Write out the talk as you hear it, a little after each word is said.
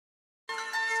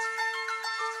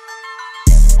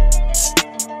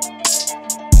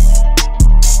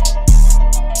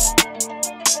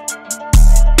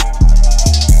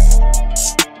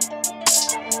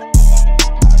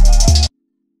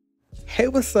Hey,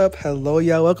 what's up? Hello,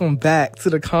 y'all. Welcome back to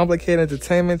the Complicated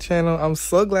Entertainment channel. I'm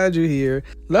so glad you're here.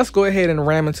 Let's go ahead and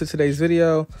ram into today's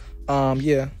video.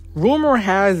 Rumor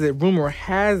has it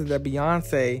that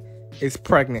Beyonce is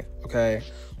pregnant, okay?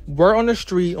 Word on the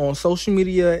street, on social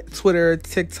media, Twitter,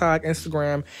 TikTok,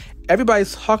 Instagram,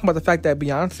 everybody's talking about the fact that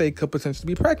Beyonce could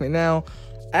potentially be pregnant. Now,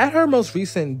 at her most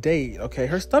recent date, okay,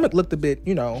 her stomach looked a bit,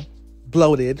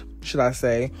 bloated, should I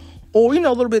say, or, a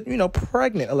little bit,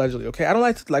 pregnant, allegedly, okay? I don't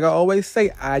like to, like I always say,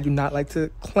 I do not like to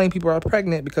claim people are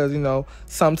pregnant because,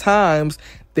 sometimes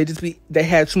they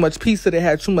had too much pizza, they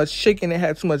had too much chicken, they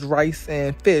had too much rice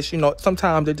and fish,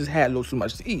 sometimes they just had a little too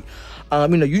much to eat.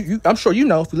 I'm sure if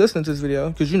you're listening to this video,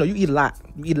 because, you eat a lot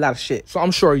of shit, so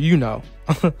I'm sure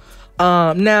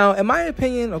now, in my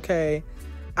opinion, okay,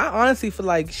 I honestly feel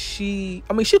like she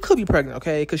could be pregnant,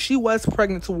 okay, because she was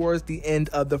pregnant towards the end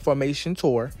of the Formation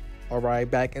tour. All right,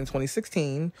 back in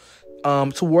 2016,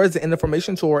 towards the end of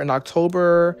Formation tour in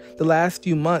October, the last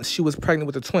few months, she was pregnant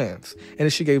with the twins, and then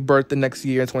she gave birth the next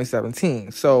year in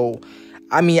 2017. So,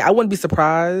 I wouldn't be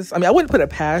surprised. I wouldn't put it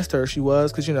past her if she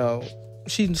was, because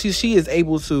she is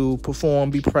able to perform,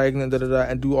 be pregnant,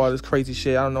 and do all this crazy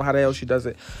shit. I don't know how the hell she does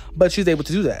it, but she's able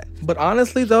to do that. But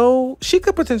honestly, though, she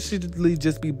could potentially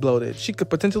just be bloated. She could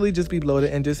potentially just be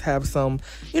bloated and just have some,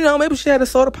 maybe she had a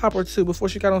soda pop or two before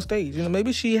she got on stage.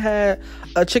 Maybe she had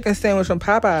a chicken sandwich from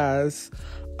Popeyes,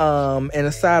 and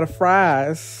a side of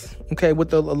fries, okay,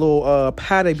 with the little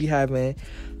pie they be having.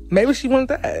 Maybe she wanted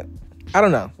that. I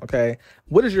don't know, okay?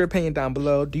 What is your opinion down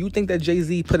below? Do you think that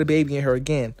Jay-Z put a baby in her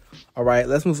again? All right,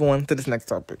 let's move on to this next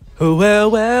topic.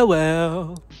 Well.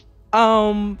 Word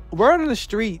on the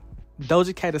street,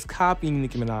 Doja Cat is copying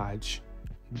Nicki Minaj.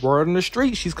 Word on the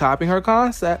street, she's copying her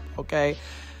concept, okay?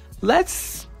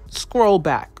 Let's scroll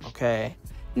back, okay?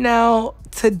 Now,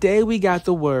 today we got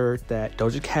the word that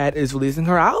Doja Cat is releasing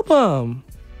her album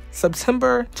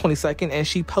September 22nd, and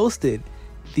she posted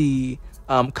the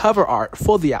cover art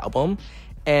for the album,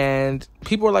 and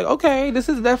people were like, okay, this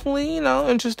is definitely,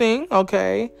 interesting,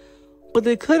 okay, but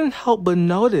they couldn't help but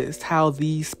notice how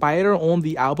the spider on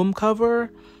the album cover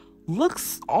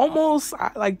looks almost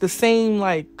like the same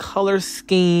color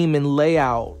scheme and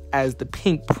layout as the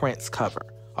Pink Prince cover.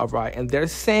 All right, and they're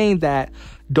saying that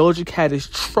Doja Cat is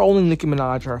trolling Nicki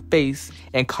Minaj her face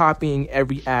and copying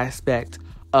every aspect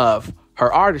of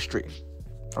her artistry.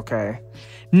 Okay.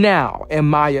 Now, in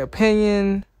my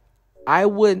opinion,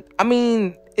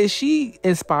 is she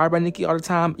inspired by Nicki all the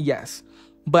time? Yes.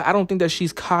 But I don't think that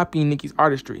she's copying Nicki's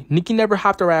artistry. Nicki never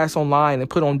hopped her ass online and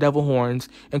put on devil horns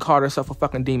and called herself a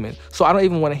fucking demon. So I don't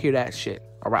even want to hear that shit.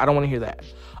 All right, I don't want to hear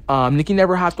that. Nicki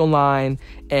never hopped online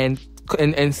and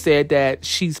said that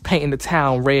she's painting the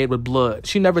town red with blood.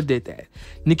 She never did that.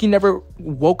 Nicki never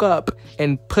woke up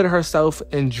and put herself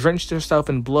and drenched herself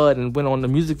in blood and went on the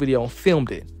music video and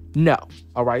filmed it. No.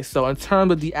 All right. So in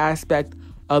terms of the aspect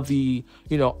of the,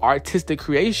 artistic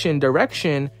creation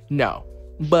direction, no.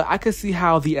 But I could see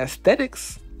how the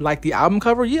aesthetics, like the album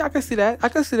cover, yeah, I can see that.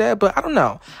 But I don't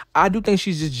know. I do think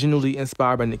she's just genuinely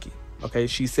inspired by Nicki. Okay.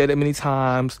 She said it many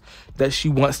times that she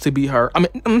wants to be her.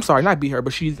 I'm sorry, not be her,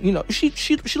 but she's,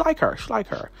 she like her. She like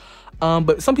her.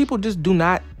 But some people just do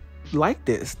not like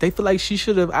this. They feel like she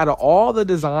should have, out of all the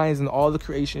designs and all the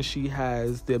creations she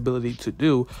has the ability to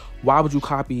do, why would you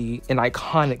copy an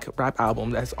iconic rap album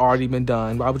that's already been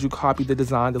done? Why would you copy the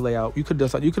design, the layout? You could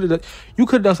have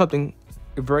done something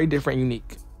very different,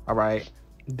 unique. All right,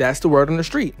 that's the word on the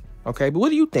street. Okay, but what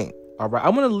do you think? All right,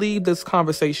 I'm gonna leave this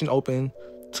conversation open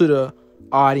to the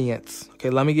audience. Okay,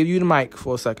 let me give you the mic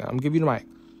for a second. I'm gonna give you the mic.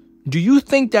 Do you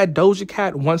think that Doja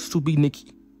Cat wants to be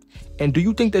Nicki? And do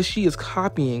you think that she is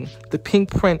copying the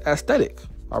Pink Print aesthetic?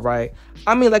 All right.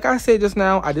 Like I said just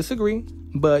now, I disagree.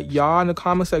 But y'all in the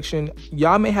comment section,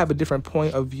 y'all may have a different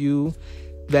point of view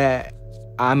that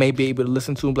I may be able to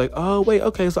listen to and be like, oh, wait,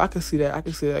 okay, so I can see that.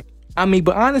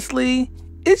 But honestly,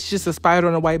 it's just a spider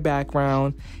on a white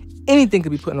background. Anything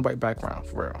could be put in a white background,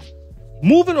 for real.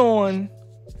 Moving on.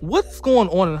 What's going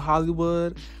on in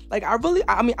Hollywood? I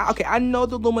know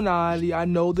the Illuminati, I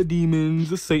know the demons,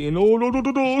 the Satan,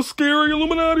 no, scary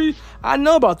Illuminati. I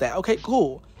know about that. Okay,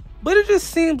 cool. But it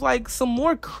just seems like some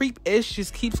more creep-ish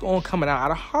just keeps on coming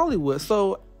out of Hollywood.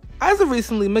 So, as of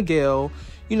recently, Miguel,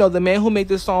 the man who made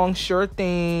this song, Sure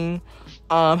Thing,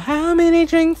 how many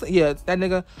drinks? Yeah, that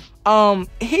nigga.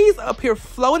 He's up here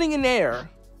floating in air,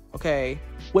 okay,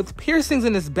 with piercings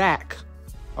in his back,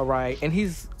 all right, and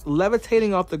he's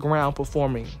levitating off the ground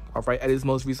performing, all right, at his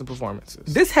most recent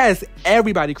performances. This has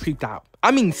everybody creeped out.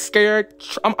 Scared.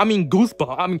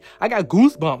 Goosebumps. I got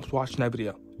goosebumps watching that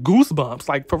video.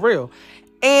 Goosebumps, for real.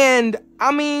 And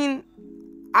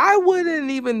I wouldn't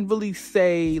even really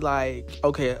say, like,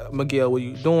 okay, Miguel, what are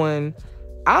you doing?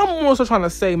 I'm also trying to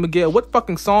say, Miguel, what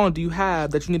fucking song do you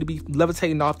have that you need to be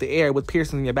levitating off the air with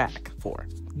piercing in your back for?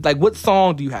 Like, what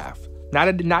song do you have?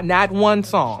 Not one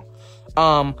song.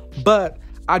 But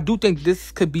I do think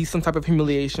this could be some type of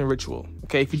humiliation ritual.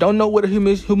 Okay, if you don't know what a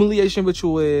humiliation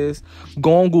ritual is,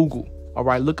 go on Google. All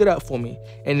right, look it up for me,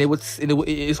 and it's going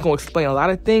to explain a lot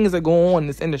of things that go on in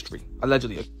this industry.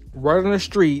 Allegedly, word on the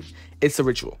street, it's a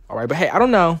ritual. All right, but hey, I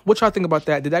don't know what y'all think about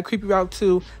that. Did that creep you out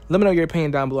too? Let me know your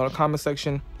opinion down below in the comment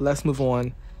section. Let's move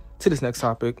on to this next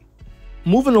topic.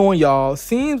 Moving on, y'all.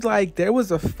 Seems like there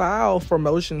was a file for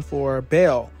motion for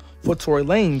bail for Tory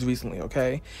Lanez recently.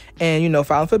 Okay, and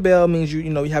filing for bail means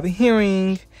you have a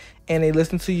hearing, and they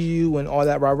listen to you and all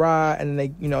that rah-rah, and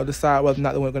then they, decide whether or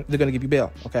not they're going to give you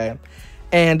bail, okay?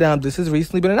 And this has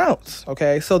recently been announced,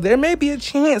 okay? So there may be a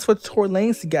chance for Tory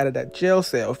Lanez to get out of that jail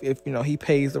cell if he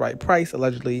pays the right price,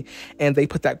 allegedly, and they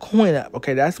put that coin up,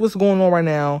 okay? That's what's going on right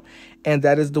now, and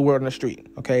that is the word on the street,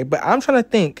 okay? But I'm trying to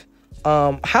think,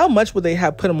 how much would they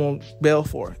have put him on bail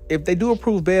for? If they do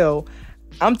approve bail,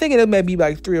 I'm thinking it may be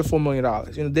like $3 or $4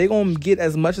 million. They're going to get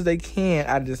as much as they can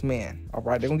out of this man. All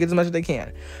right. They're going to get as much as they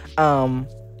can.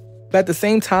 But at the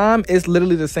same time, it's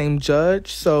literally the same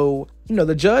judge. So,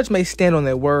 the judge may stand on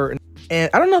their word. And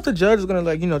I don't know if the judge is going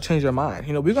to, change their mind.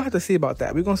 We're going to have to see about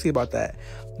that. We're going to see about that.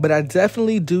 But I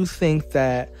definitely do think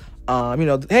that,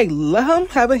 hey, let him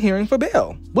have a hearing for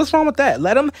bail. What's wrong with that?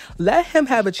 Let him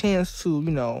have a chance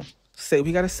to, say what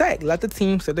he got to say. Let the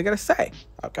team say what they got to say.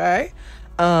 Okay.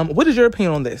 What is your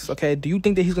opinion on this? Okay, do you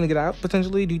think that he's gonna get out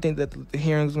potentially? Do you think that the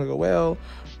hearing's gonna go well?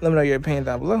 Let me know your opinion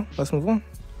down below. Let's move on.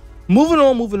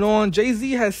 Moving on.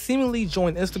 Jay-Z has seemingly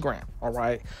joined Instagram. All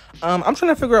right. I'm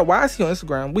trying to figure out, why is he on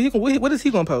Instagram? What is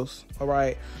he gonna post? All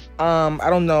right. I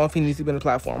don't know if he needs to be on the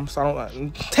platform, so I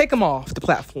don't take him off the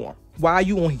platform. Why are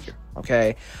you on here?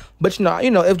 Okay. But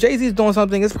if Jay-Z's doing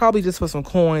something, it's probably just for some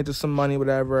coins or some money,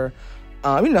 whatever.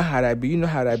 You know how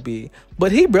that be.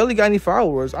 But he barely got any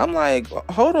followers. I'm like,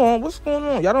 hold on, what's going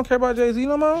on? Y'all don't care about Jay-Z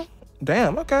no more?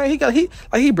 Damn, okay.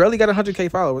 He barely got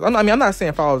 100K followers. I'm not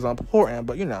saying followers are important,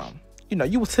 but you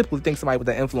would typically think somebody with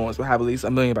that influence would have at least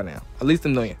 1 million by now. At least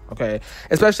 1 million, okay?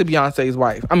 Especially Beyonce's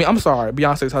wife.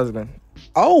 Beyonce's husband.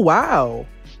 Oh, wow.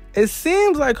 It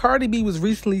seems like Cardi B was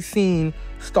recently seen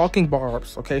stalking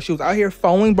Barb's, okay? She was out here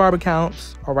following Barb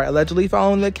accounts, all right? Allegedly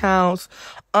following the accounts.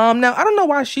 Now, I don't know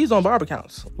why she's on Barb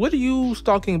accounts. What are you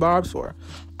stalking Barb's for?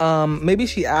 Maybe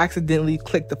she accidentally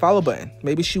clicked the follow button.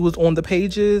 Maybe she was on the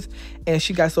pages and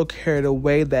she got so carried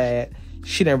away that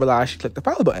she didn't realize she clicked the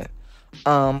follow button.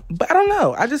 But I don't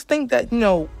know. I just think that,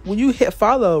 when you hit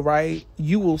follow, right,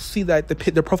 you will see that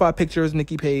the profile picture is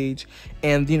Nicki page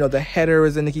and, the header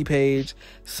is a Nicki page.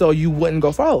 So you wouldn't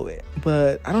go follow it.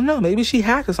 But I don't know. Maybe she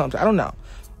hacked or something. I don't know.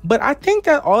 But I think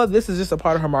that all of this is just a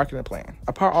part of her marketing plan.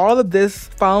 All of this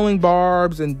following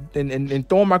Barb's and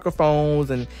throwing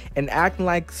microphones and acting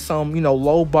like some,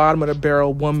 low bottom of the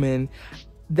barrel woman,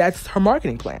 that's her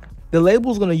marketing plan. The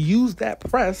label's going to use that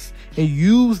press and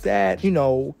use that,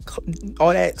 all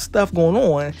that stuff going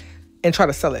on and try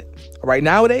to sell it. All right.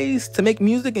 Nowadays, to make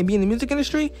music and be in the music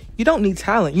industry, you don't need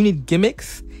talent. You need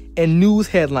gimmicks and news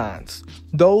headlines.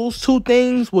 Those two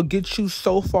things will get you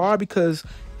so far because,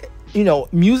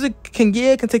 music can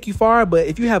take you far, but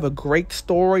if you have a great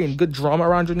story and good drama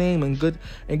around your name and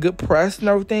good press and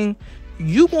everything,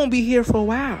 you won't be here for a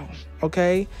while.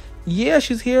 Okay. Yeah,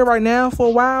 she's here right now for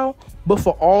a while, but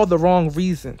for all the wrong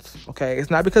reasons. Okay, it's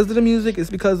not because of the music,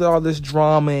 it's because of all this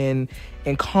drama and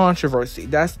controversy.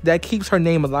 That keeps her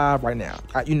name alive right now.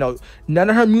 None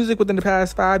of her music within the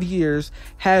past 5 years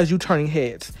has you turning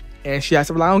heads, and she has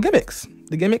to rely on gimmicks.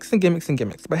 The gimmicks and gimmicks and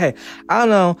gimmicks. But hey, I don't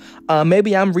know.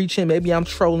 Maybe I'm reaching, maybe I'm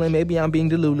trolling, maybe I'm being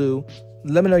delulu.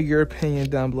 Let me know your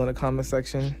opinion down below in the comment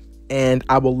section. And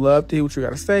I would love to hear what you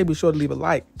got to say. Be sure to leave a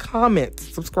like, comment,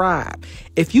 subscribe.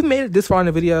 If you made it this far in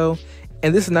the video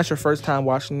and this is not your first time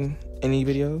watching any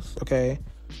videos, okay,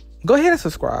 go ahead and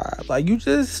subscribe. Like, you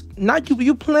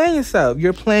playing yourself.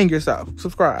 You're playing yourself.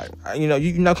 Subscribe. You're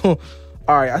not going to.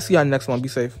 All right, I'll see y'all in the next one. Be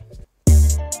safe.